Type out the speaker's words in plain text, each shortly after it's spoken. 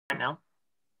now.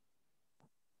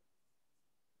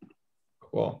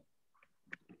 Cool.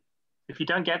 If you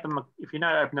don't get them, if you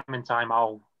don't open them in time,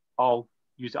 I'll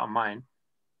use it on mine.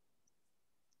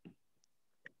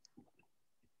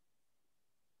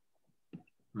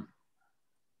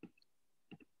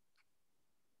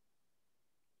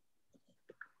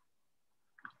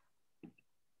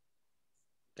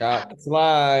 Got the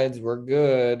slides. We're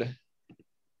good.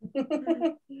 Just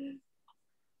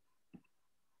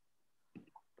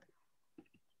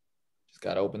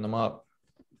got to open them up.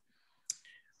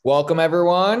 Welcome,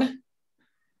 everyone.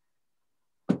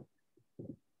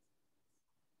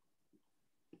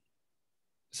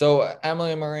 So,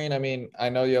 Emily and Maureen, I mean, I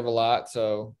know you have a lot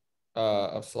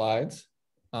of slides,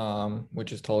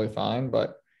 which is totally fine.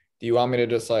 But do you want me to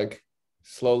just like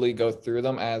slowly go through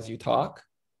them as you talk?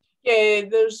 Yeah,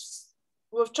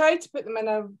 we've tried to put them in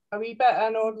a wee bit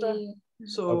in order.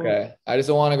 So okay, I just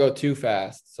don't want to go too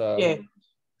fast. So yeah,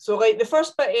 so like the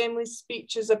first bit, Emily's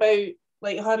speech is about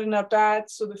like her and her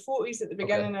dad. So the photos at the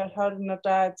beginning are her and her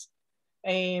dad,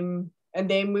 and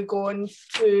then we go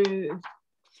into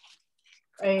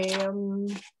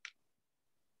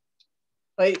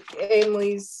like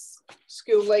Emily's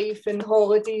school life and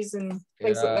holidays and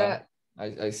things like that.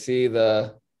 I see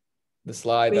the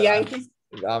slide. The Yankees.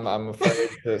 I'm afraid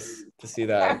to see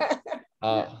that.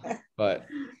 But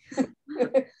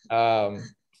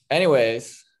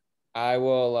anyways, I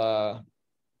will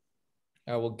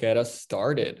get us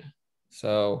started.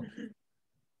 So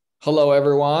hello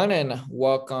everyone and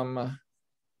welcome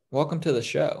to the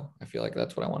show. I feel like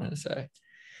that's what I wanted to say.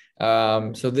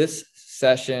 So this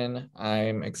session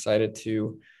I'm excited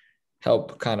to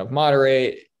help kind of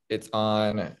moderate. It's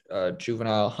on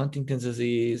juvenile huntington's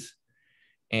disease.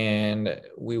 And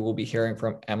we will be hearing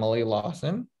from Emily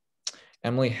Lawson.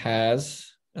 Emily has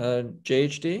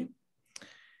JHD,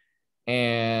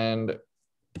 and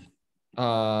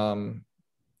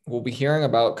we'll be hearing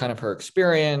about kind of her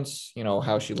experience, you know,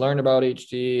 how she learned about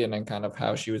HD, and then kind of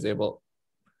how she was able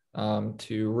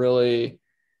to really,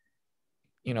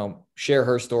 you know, share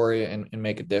her story and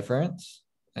make a difference.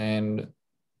 And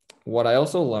what I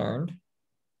also learned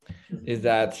is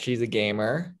that she's a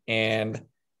gamer, and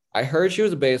I heard she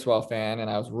was a baseball fan, and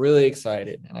I was really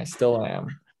excited, and I still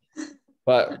am.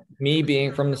 But me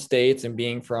being from the States and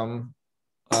being from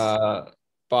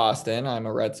Boston, I'm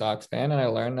a Red Sox fan, and I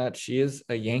learned that she is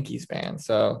a Yankees fan.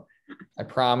 So I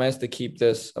promise to keep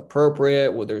this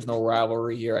appropriate. Well, there's no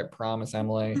rivalry here. I promise,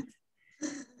 Emily.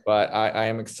 But I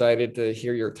am excited to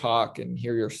hear your talk and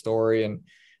hear your story. And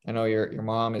I know your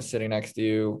mom is sitting next to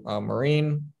you,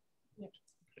 Maureen.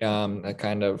 That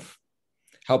kind of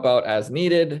help out as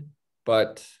needed,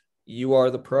 but you are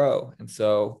the pro. And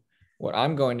so what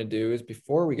I'm going to do is,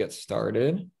 before we get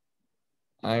started,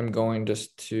 I'm going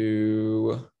just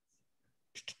to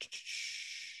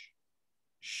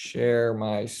share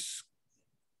my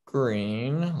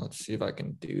screen. Let's see if I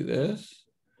can do this.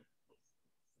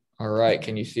 All right,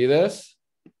 can you see this?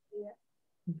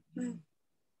 Yeah.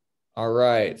 All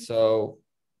right, so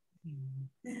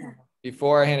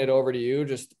before I hand it over to you,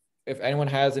 just if anyone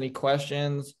has any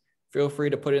questions, feel free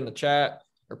to put it in the chat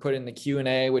or put it in the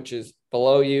Q&A, which is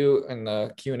below you in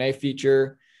the Q&A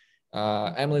feature.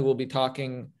 Emily will be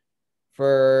talking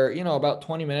for, you know, about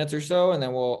 20 minutes or so, and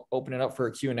then we'll open it up for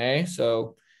a Q&A.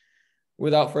 So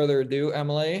without further ado,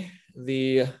 Emily,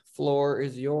 the floor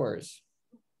is yours.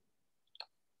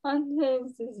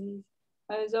 Huntington's disease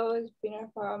has always been a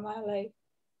part of my life.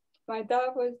 My dad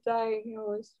was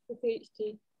diagnosed with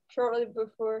HD shortly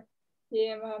before he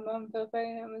and my mum fell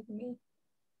pregnant with me.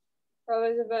 I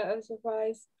was a bit of a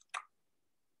surprise.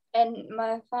 In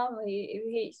my family,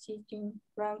 the HD gene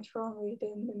ran strongly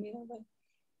in the male line.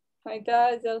 My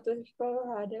dad's eldest brother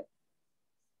had it,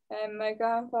 and my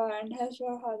grandfather and his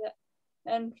brother had it.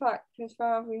 In fact, as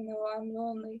far as we know, I'm the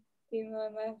only female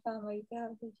in my family to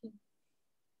have the gene.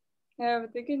 However,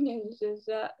 the good news is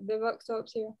that the buck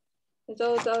stops here, as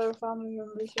all the other family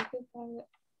members who could have it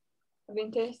have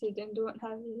been tested and don't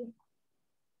have the gene.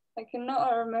 I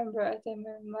cannot remember a time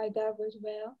when my dad was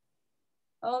well.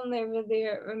 I only really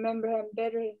remember him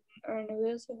bedridden or in a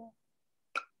wheelchair.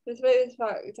 Despite this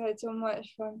fact, I had so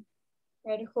much fun.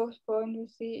 We had a close bond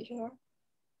with each other,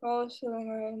 always fooling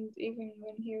around even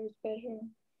when he was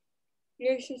bedridden. He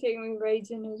used to take me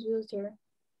rides in his wheelchair.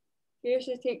 He used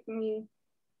to take me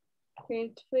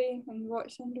to play and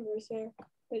watch Cinderella,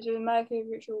 which was my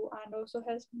favourite show, and also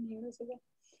his when he was a kid.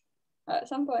 At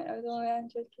some point, I was only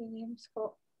interested in named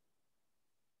Scott.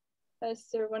 As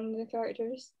they're one of the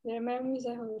characters. There are memories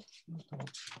I hold.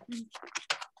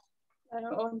 I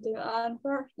don't want to.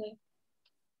 Unfortunately,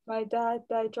 my dad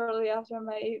died shortly after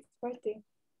my 8th birthday.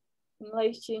 And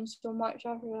life changed so much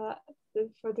after that,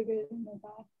 for the good and the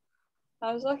bad.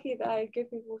 I was lucky that I had good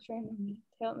people surrounding me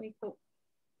to help me cope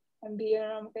and be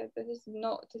around good. This is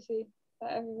not to say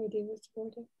that everybody was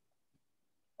supportive.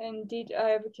 Indeed,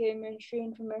 I became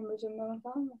estranged from members of my own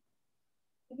family.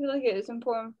 I feel like it is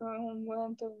important for my own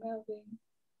mental well-being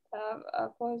to have a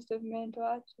positive mental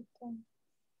attitude.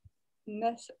 And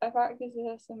this, I practice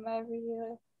this in my everyday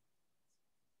life.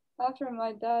 After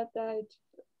my dad died,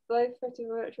 life pretty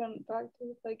much went back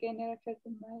to like any other kid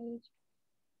in my age.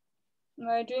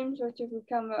 My dreams were to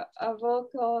become a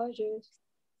volcanologist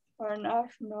or an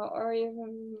astronaut or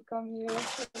even become a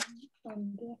US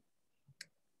one day.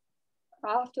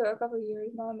 After a couple of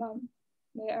years, my mum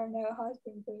met her now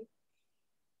husband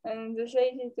and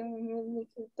decided to move me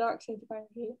to the dark side of the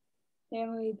country,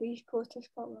 namely the east coast of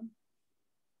Scotland.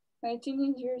 My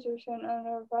teenage years were spent on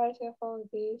a variety of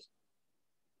holidays,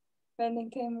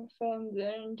 spending time with friends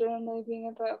and generally being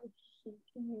a bit of a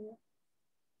teenager.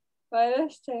 By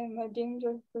this time, my dreams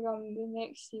were to become the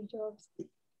next Steve Jobs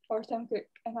or Tim Cook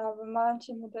and have a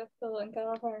mansion with a pool in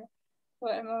California,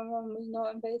 but my mum was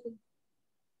not invited.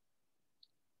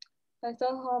 I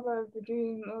still harbor the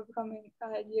dream of becoming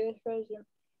a US president,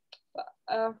 but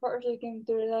I unfortunately came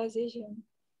to the realization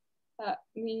that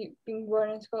me being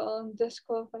born in Scotland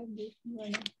disqualified me from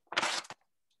running.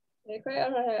 Quite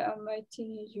early in my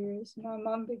teenage years, my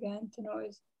mum began to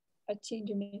notice a change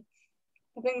in me.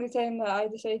 I think the time that I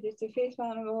decided to face my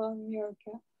animal in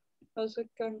America, I was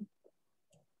looking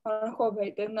on a quad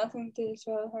bike, did nothing to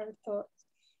dispel her thoughts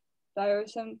that I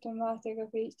was symptomatic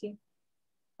of HD.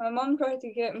 My mum tried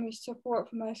to get me support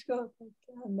from my school,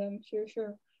 and she was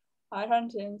sure I had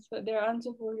huntingtons, but they were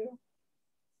unsupportive.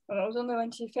 And it was only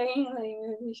when she finally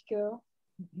moved me to school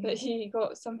that she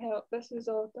got some help. This was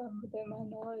all done without my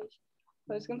knowledge.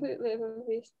 I was completely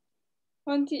oblivious.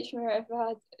 One teacher, if I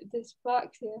had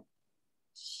dyspraxia,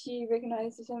 she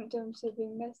recognised the symptoms had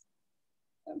been missed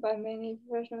by many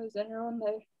professionals in her own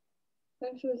life.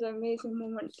 This was an amazing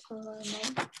moment for my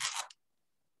mum.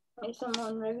 If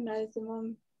someone recognised the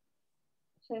mum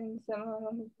things that my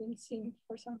mum had been seeing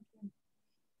for something.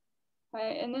 My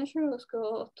initial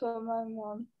school told my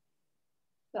mum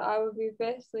that I would be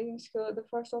best leaving school at the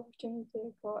first opportunity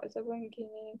I got as I wouldn't gain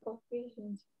any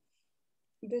qualifications.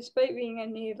 Despite being a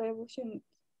A-level student,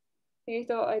 they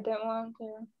thought I didn't want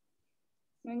to.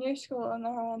 My new school, on the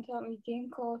other hand, helped me gain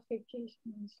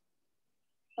qualifications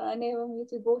that enabled me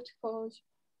to go to college,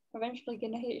 eventually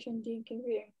gain a HND in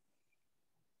computing.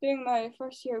 During my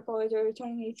first year of college, I was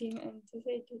turning 18 and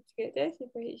decided to get tested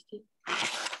for HD.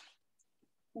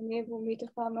 Enabled me to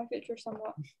plan my future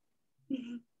somewhat.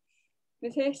 The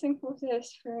testing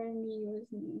process for me was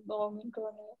long and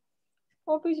drawn out.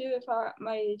 Obviously with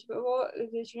my age, but what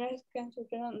the genetic cancer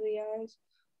generally is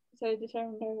how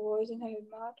determined I was and how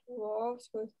mad I was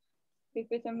be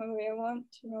put in my way. I want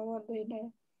to know what they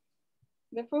did.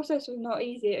 The process was not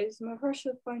easy. It was my first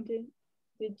appointed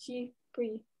the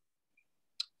GP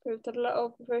proved that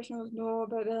little professionals know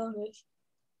about the illness.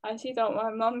 I see that my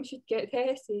mum should get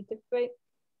tested despite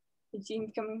the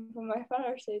genes coming from my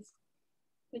father's side.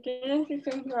 The genetic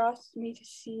counselor asked me to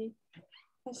see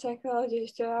a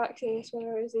psychologist to access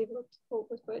whether I was able to cope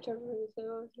with whichever was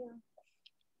ill.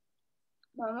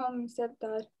 My mum and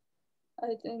stepdad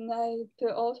and I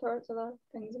put all sorts of other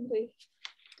things in place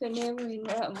to enable me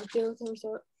to deal with the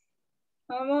result.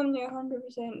 My mum knew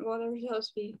 100% what the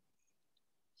results would be.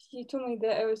 She told me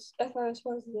that if I was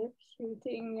positive, she would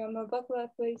take me on my bucket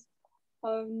list place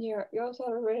of New York. We also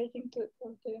had a wedding to look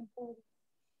forward to in Florida.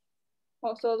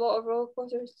 Also a lot of roller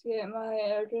coasters to get my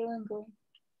adrenaline going.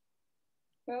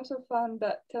 We also found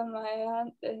that telling my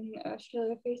aunt in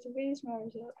Australia face-to-face my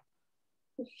result.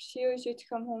 She was due to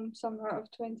come home summer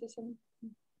of 2017.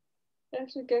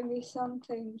 This would give me some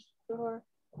time before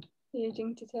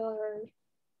needing to tell her.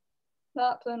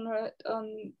 That plan right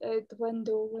on out the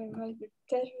window when my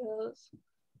test results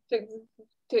took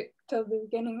till the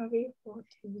beginning of April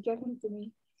to be given to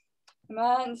me.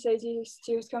 My aunt said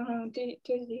she was coming home 2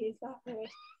 days after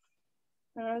this.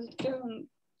 And I was given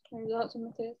the results of my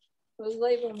test. It was a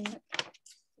label moment.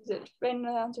 It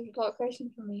finally answered a lot of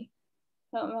questions for me.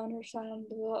 Helped me understand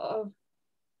a lot of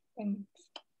things.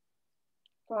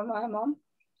 For my mum,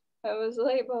 it was a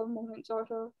light bulb moment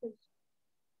sort of, because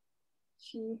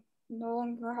she no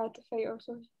longer had to fight, or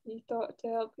so she thought, to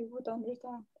help people to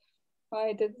understand why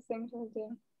I did the things I was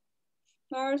doing.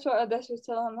 Another sort of this was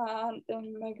telling my aunt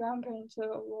and my grandparents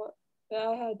about what that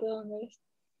I had dealing with.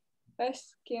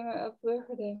 This came out of blue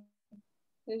for them,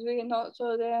 because we had not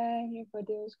told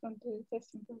anybody I was going through the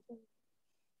testing process.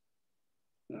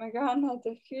 My gran had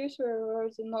a few swear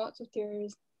words and lots of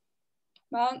tears.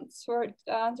 My aunt's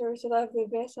answer was to live the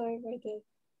best life I did,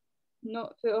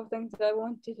 not full of things that I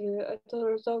wanted to do. I told her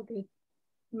it was all good.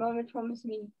 Mum had promised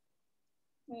me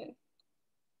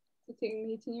to take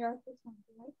me to New York or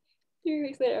something. Right? 2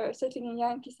 weeks later, I was sitting in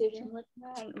Yankee Stadium with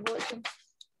my aunt watching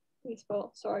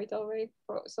baseball. Sorry, Delray,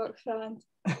 Sox fans.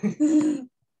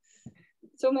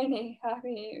 So many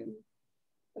happy.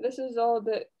 This was all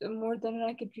that more than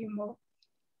I could dream of.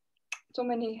 So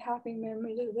many happy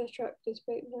memories of this trip,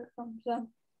 despite their concern.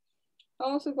 I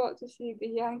also got to see the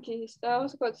Yankees. I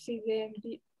also got to see them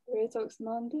beat the Red Sox in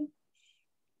London.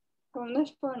 From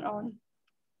this point on,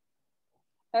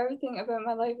 everything about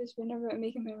my life has been about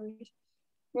making memories.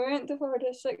 We went to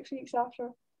Florida 6 weeks after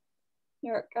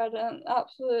New York. I had an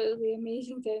absolutely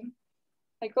amazing time.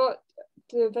 I got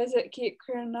to visit Cape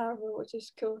Canaveral, which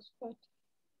is close, but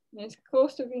as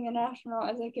close to being an astronaut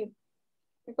as I could.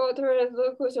 I got to read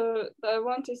locals that I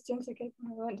wanted since I could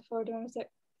when I went to Florida when I was sick.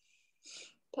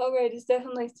 Telluride is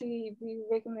definitely to be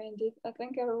recommended. I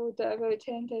think I rode it about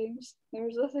 10 times. There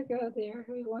was a little girl there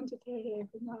who wanted to ride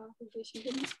but not because she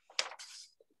didn't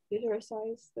do her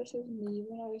size. This is me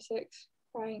when I was 6,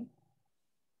 crying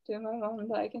to my mum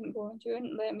that I couldn't go and she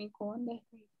wouldn't let me go on this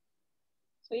ride.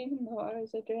 So even though I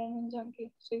was a adrenaline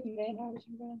junkie, so even then I was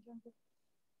an adrenaline junkie.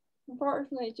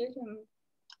 Unfortunately, due to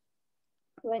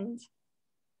winds,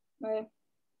 my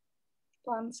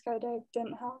planned skydive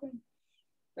didn't happen.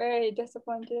 Very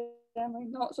disappointed and like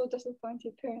not so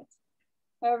disappointed parents.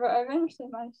 However, I eventually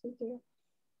managed to do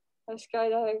a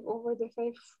skydive over the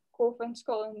Fife Cove in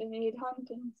Scotland and had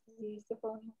huntingtons disease the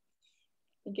following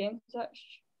year. Again,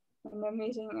 such an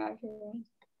amazing experience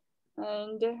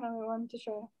and definitely one to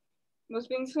try. It was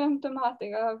being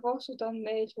symptomatic. I've also done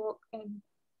the edge walk in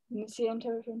the CN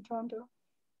Tower in Toronto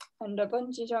and a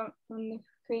bungee jump from the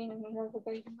crane in the river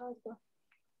guide in Glasgow.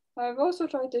 I've also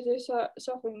tried to do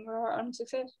surfing where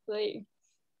unsuccessfully,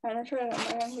 and I tried it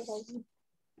at my younger cousin.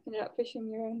 Ended up fishing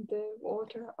around the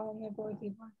water on my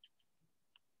bodyboard.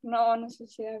 I'm not honestly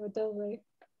say I have a dull life.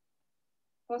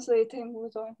 Mostly time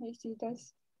goes on, HD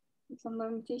does some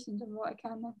limitations on what I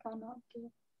can and cannot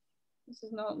do. This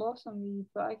is not lost on me,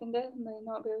 but I can definitely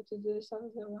not be able to do stuff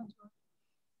as I want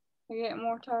to. I get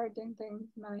more tired doing things.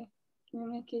 My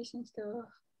communication skills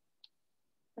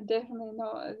are definitely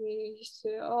not as they used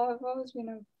to. Oh, I've always been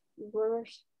a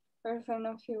worse, very fine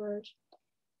of few words.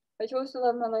 I chose to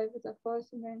live my life with a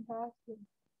positive mentality.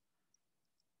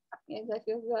 Yes, I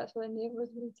feel that's what enables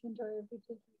me to enjoy every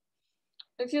day.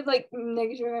 I feel like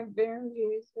negative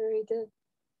reviews very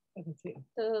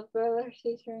the brother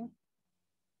catering.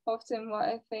 Often what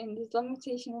I find is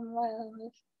limitation in my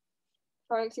life.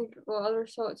 For example, other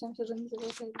thoughts and feelings of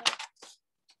it.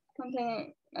 One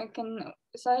thing I can,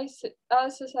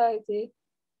 as society,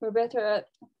 we're better at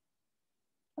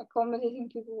accommodating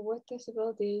people with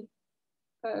disability,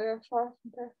 but we're far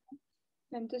from perfect.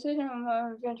 And deciding on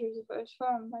my adventures if it was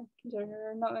far from my concern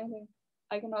or not my thing,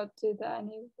 I cannot say that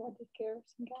anybody cares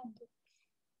and can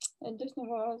do. It just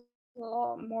involves a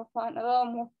lot more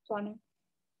planning,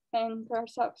 and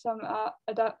perhaps some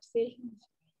adaptations.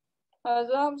 I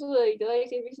was absolutely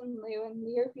delighted recently when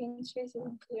the European Space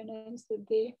Agency announced that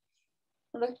they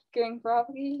were looking for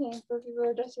applications for people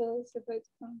with disabilities about to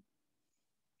become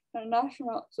an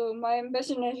astronaut. So my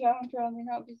ambition is young term may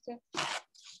not be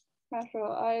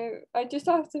natural. I just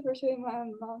have to persuade my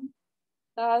mum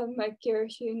that my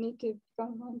peers who need to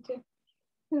become one too.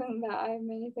 And that I have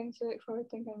many things to look forward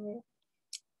to and can.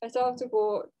 I still have to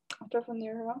go after from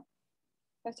near her.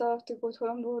 I still have to go to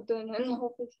Wimbledon and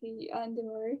hopefully Andy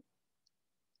Murray.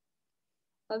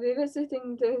 I'll be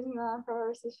visiting Disneyland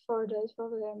Paris this 4 days,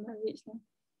 probably when I reach them.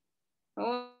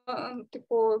 I want to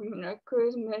go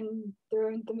cruising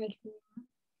during the Mediterranean,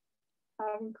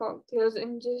 having cocktails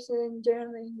and just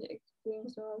generally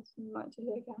experience as much as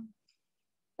I can.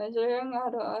 As a young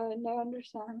adult, I now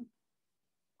understand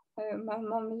how my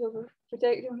mum is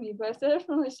overprotecting me, but it's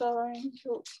definitely still learning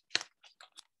jokes.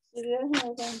 She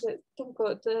definitely finds it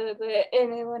difficult to let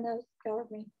anyone else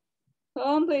guard me. The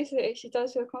one place that she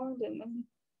does feel confident in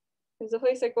is the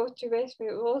place I go to respite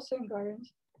with Lawson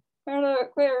Gardens. Quite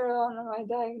early on in my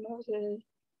diagnosis,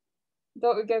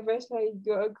 thought we get respite, you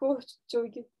gotta go so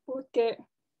we could both get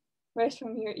rest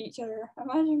from each other.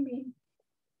 Imagine being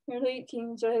in your late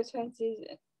teens, early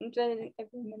 20s, and spending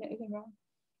every minute again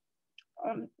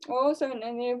wrong. Also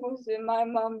enables my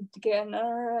mum to get an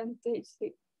hour and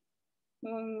sleep,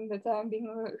 knowing that I'm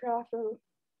being looked after.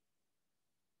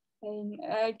 And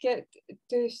I get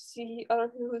to see other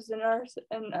people's nurse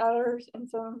and others in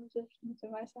some positions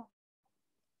to myself.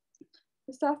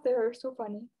 The staff there are so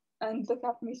funny and look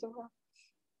after me so well.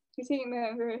 They take me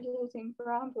out for visiting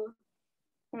for example.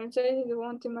 and decided they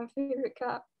wanted my favourite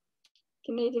cat,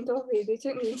 Canadian Toffee. They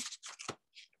took me,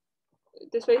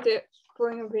 despite it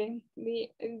going away.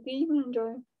 They even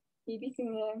enjoy me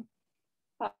beating them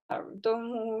at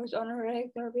dominoes on a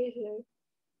regular basis.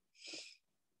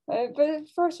 But the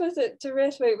first visit to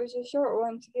respite was a short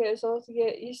one to get us all to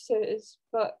get used to it.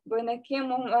 But when I came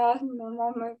home, I asked my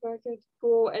mum if I could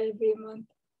go every month.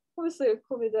 Obviously, with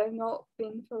COVID, I've not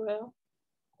been for a while.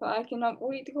 But I cannot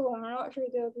wait to go home. I'm not sure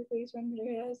they'll be pleased when they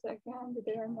realise that I can't be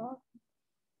there or not.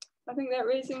 I think that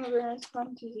raising awareness of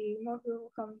huntington's disease, more people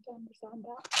will come to understand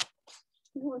that.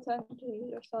 People with huntington's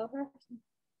disease are still a person.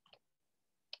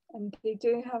 And they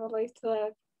do have a life to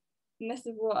live. And this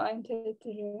is what I intended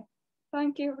to do.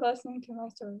 Thank you for listening to my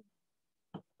story.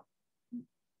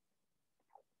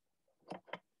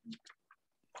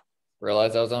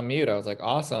 Realized I was on mute. I was like,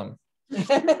 awesome.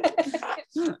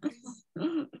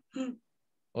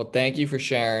 Well, thank you for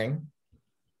sharing.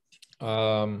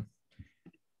 And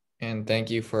thank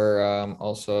you for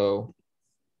also,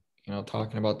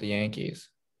 talking about the Yankees.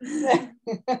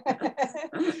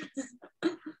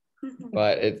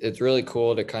 But it's really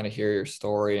cool to kind of hear your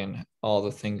story and all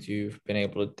the things you've been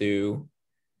able to do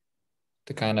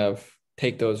to kind of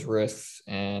take those risks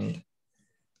and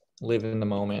live in the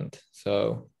moment.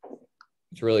 So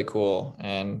it's really cool.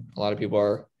 And a lot of people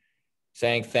are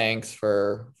saying thanks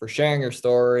for sharing your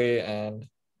story, and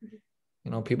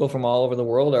people from all over the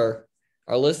world are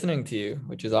listening to you,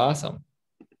 which is awesome.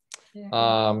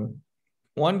 Yeah.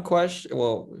 One question,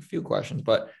 well, a few questions,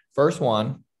 but first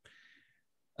one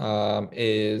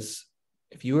is,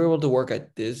 if you were able to work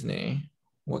at Disney,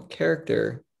 what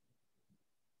character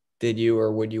did you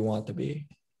or would you want to be?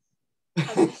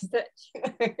 Stitch.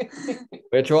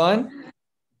 Which one?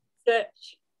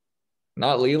 Stitch.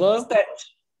 Not Lilo?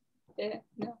 Stitch. Yeah,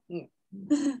 no.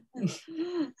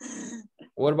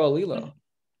 What about Lilo?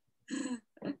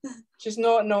 She's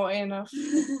not naughty enough.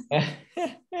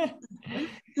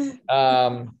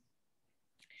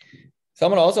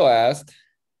 Someone also asked,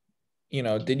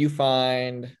 did you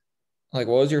find, what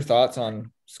was your thoughts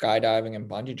on skydiving and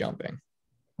bungee jumping?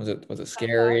 Was it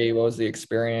scary? What was the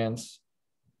experience?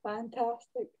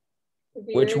 Fantastic.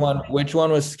 Which one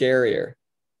was scarier?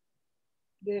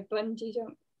 The bungee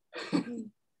jump.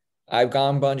 I've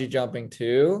gone bungee jumping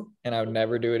too, and I would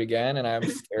never do it again. And I'm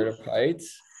scared of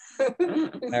heights.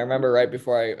 And I remember right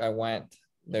before I went,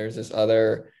 there's this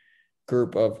other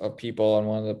group of people,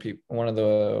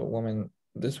 and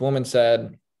this woman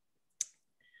said,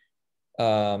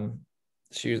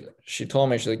 she told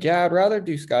me, she's like, yeah, I'd rather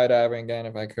do skydiving again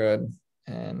if I could.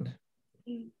 And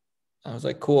I was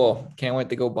like, cool, can't wait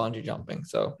to go bungee jumping.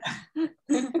 So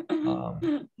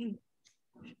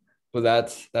but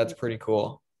that's pretty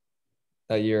cool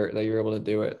that you're able to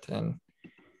do it. And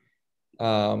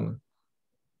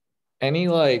any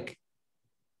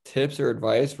tips or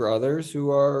advice for others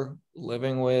who are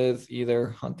living with either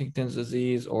Huntington's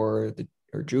disease or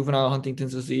juvenile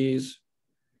Huntington's disease?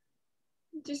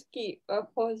 Just keep a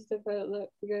positive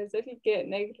outlook, because if you get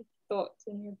negative thoughts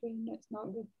in your brain, it's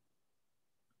not good.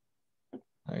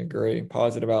 I agree.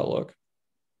 Positive outlook.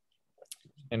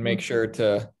 And make sure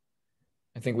to,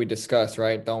 I think we discussed,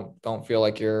 right? Don't feel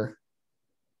like you're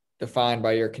defined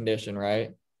by your condition,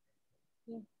 right?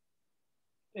 Yeah.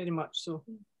 Very much so.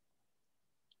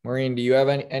 Maureen, do you have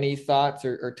any thoughts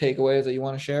or takeaways that you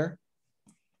want to share?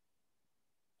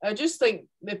 I just think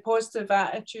the positive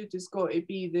attitude has got to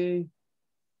be the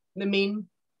main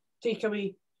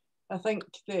takeaway. I think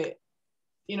that,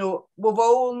 we've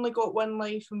all only got one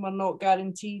life, and we're not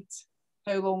guaranteed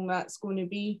how long that's going to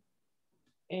be.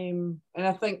 And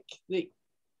I think that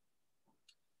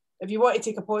if you want to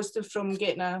take a positive from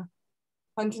getting a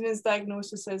Huntington's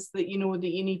diagnosis, is that that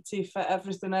you need to fit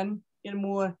everything in. You're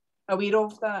more aware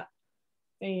of that.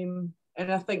 And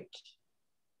I think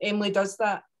Emily does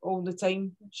that all the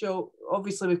time. She'll,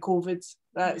 obviously with COVID,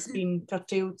 that's been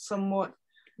curtailed somewhat.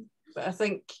 But I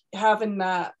think having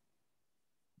that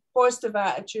positive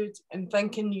attitude and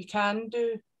thinking you can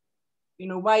do,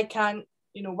 why can't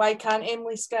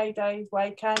Emily skydive?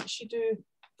 Why can't she do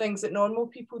things that normal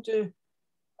people do,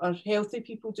 or healthy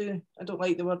people do? I don't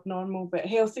like the word normal, but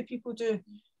healthy people do.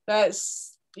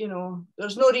 That's,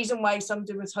 there's no reason why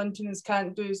somebody with Huntington's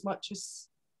can't do as much as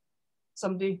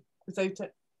somebody without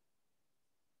it.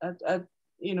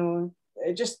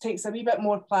 It just takes a wee bit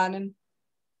more planning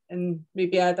and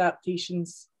maybe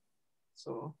adaptations.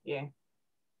 So yeah,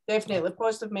 definitely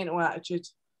positive mental attitude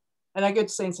and a good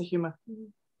sense of humor.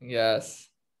 Yes,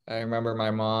 I remember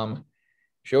my mom,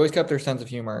 she always kept her sense of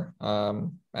humor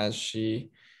as she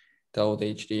dealt with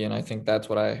HD, and I think that's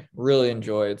what I really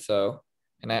enjoyed. So,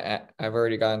 and I've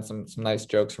already gotten some nice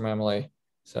jokes from Emily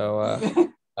So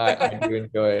I do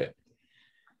enjoy it.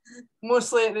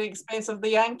 Mostly at the expense of the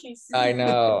Yankees. I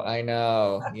know.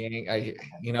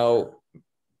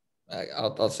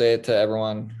 I'll say it to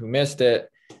everyone who missed it.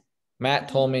 Matt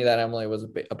told me that Emily was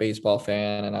a baseball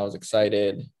fan, and I was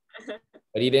excited,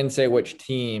 but he didn't say which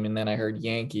team. And then I heard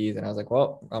Yankees, and I was like,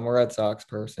 well, I'm a Red Sox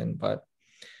person, but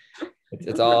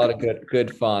it's all out of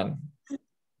good fun.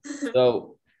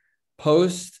 So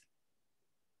post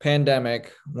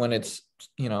pandemic, when it's,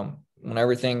 when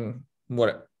everything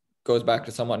goes back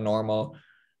to somewhat normal,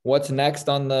 what's next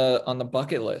on the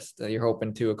bucket list that you're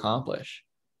hoping to accomplish?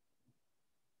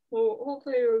 Well,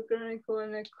 hopefully we're gonna go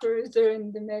on a cruise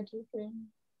during the Mediterranean.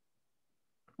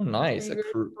 Oh, nice.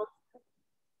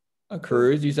 A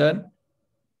cruise, you said?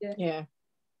 Yeah.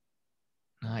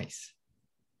 Nice.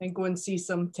 And go and see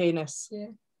some tennis. Yeah.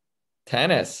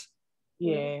 Tennis.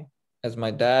 Yeah. As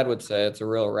my dad would say, it's a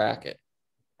real racket.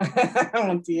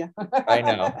 Oh dear.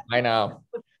 I know.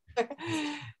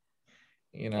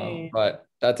 But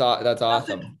that's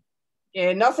awesome.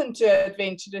 Yeah, nothing too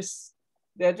adventurous.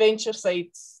 The adventure side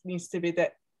needs to be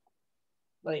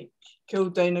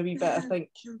cooled down a wee bit, I think.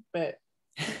 But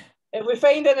if we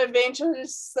find an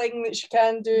adventurous thing that she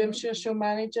can do, I'm sure she'll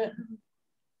manage it.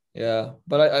 Yeah,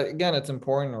 but again, it's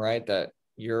important, right, that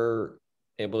you're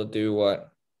able to do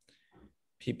what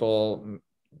people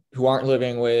who aren't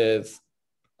living with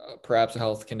perhaps a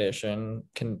health condition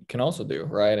can also do,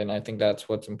 right? And I think that's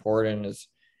what's important, is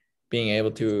being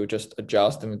able to just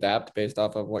adjust and adapt based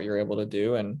off of what you're able to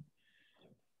do, and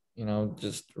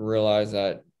just realize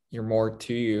that you're more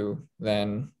to you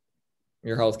than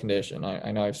your health condition.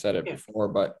 I know I've said it before,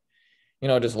 but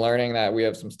just learning that we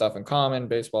have some stuff in common.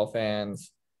 Baseball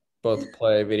fans, both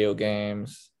play video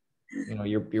games.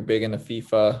 You're big into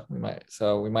FIFA.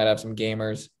 We might have some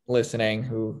gamers listening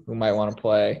who might want to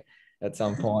play at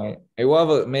some point.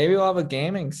 Maybe we'll have a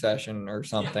gaming session or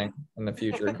something in the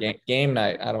future. Game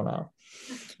night. I don't know.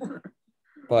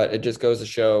 But it just goes to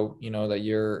show, that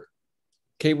you're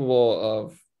capable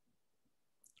of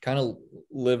kind of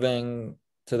living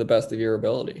to the best of your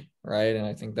ability, right? And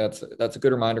I think that's a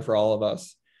good reminder for all of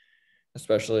us,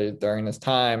 especially during this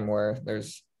time where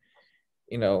there's,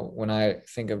 when I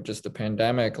think of just the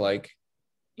pandemic,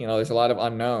 there's a lot of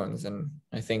unknowns, and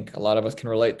I think a lot of us can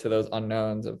relate to those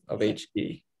unknowns of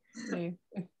HD. Yeah.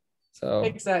 So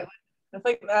exactly. I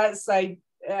think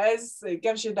it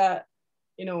gives you that,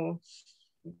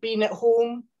 being at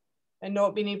home and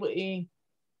not being able to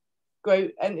go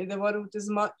out into the world as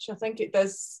much. I think it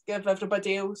does give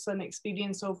everybody else an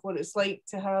experience of what it's like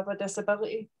to have a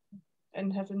disability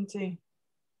and having to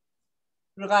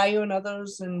rely on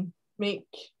others and make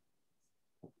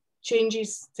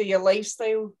changes to your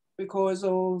lifestyle because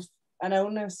of an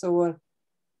illness, or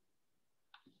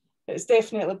it's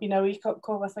definitely been a wake-up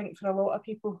call, I think, for a lot of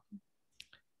people.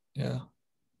 Yeah.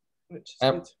 Which is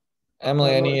good.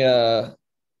 Emily,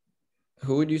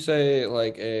 who would you say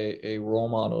a role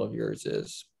model of yours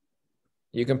is?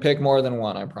 You can pick more than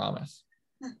one, I promise.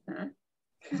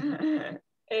 Derek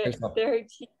No.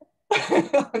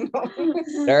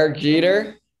 Derek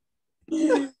Jeter?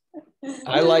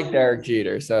 I like Derek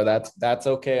Jeter, so that's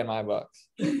okay in my books.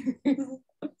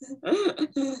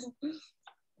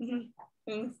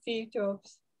 And Steve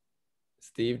Jobs.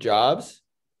 Steve Jobs?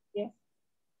 Yeah.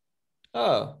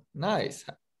 Oh, nice.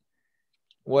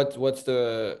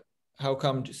 How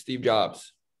come Steve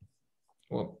Jobs?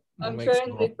 I'm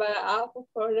surrounded by Apple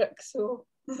products, so.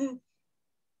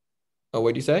 Oh,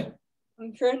 what'd you say?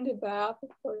 I'm surrounded by Apple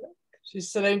products.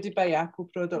 She's surrounded by Apple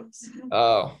products.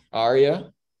 Oh, are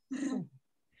you?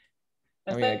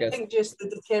 I think just the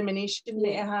determination that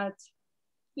he had.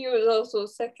 He was also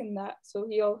sick in that, so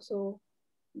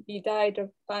he died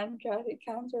of pancreatic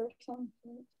cancer or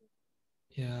something.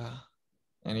 Yeah,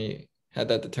 and he had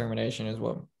that determination, is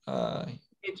what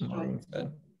Maureen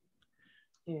said.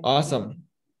 Yeah. Awesome.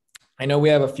 I know we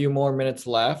have a few more minutes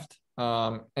left.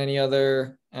 Any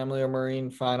other, Emily or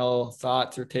Maureen, final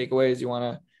thoughts or takeaways you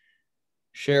want to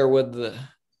share with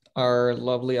our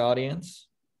lovely audience?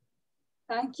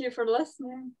 Thank you for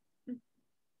listening.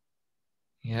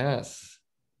 Yes,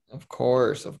 of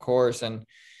course. And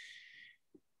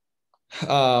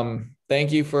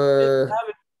thank you for...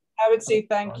 I would say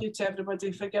thank you to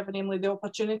everybody for giving Emily the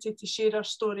opportunity to share her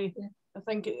story. I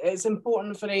think it's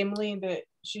important for Emily that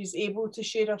she's able to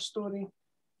share her story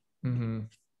and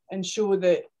show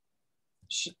that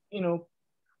she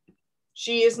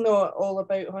is not all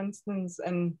about Huntington's,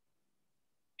 and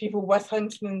people with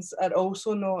Huntington's are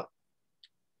also not.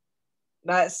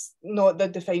 That's not the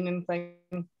defining thing.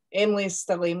 Emily is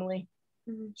still Emily.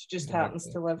 She just happens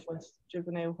to live with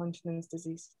juvenile Huntington's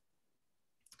disease.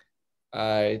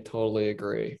 I totally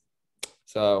agree.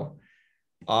 So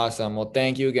awesome. Well,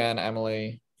 thank you again,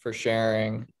 Emily, for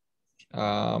sharing.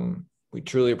 We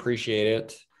truly appreciate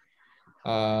it.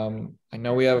 I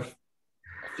know we have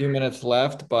a few minutes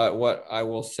left, but what I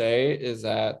will say is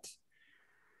that,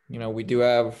 you know, we do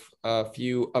have a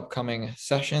few upcoming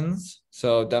sessions.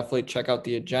 So definitely check out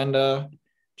the agenda,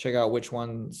 check out which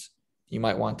ones you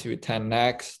might want to attend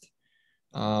next.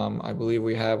 I believe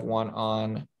we have one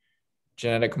on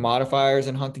genetic modifiers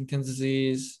in Huntington's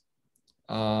disease.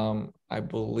 I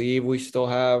believe we still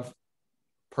have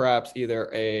perhaps either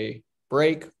a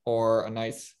break or a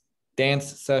nice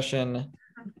dance session,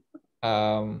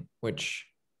 which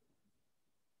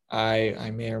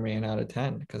I may or may not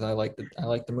attend because I like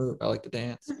the move, I like the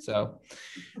dance. So,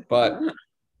 but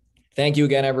thank you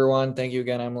again, everyone. Thank you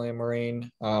again, Emily and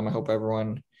Maureen. I hope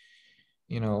everyone,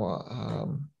 you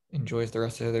know, enjoys the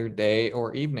rest of their day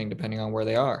or evening, depending on where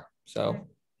they are. So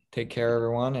take care,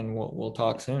 everyone, and we'll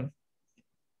talk soon.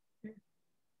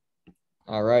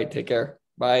 All right, take care.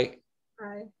 Bye.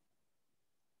 Bye.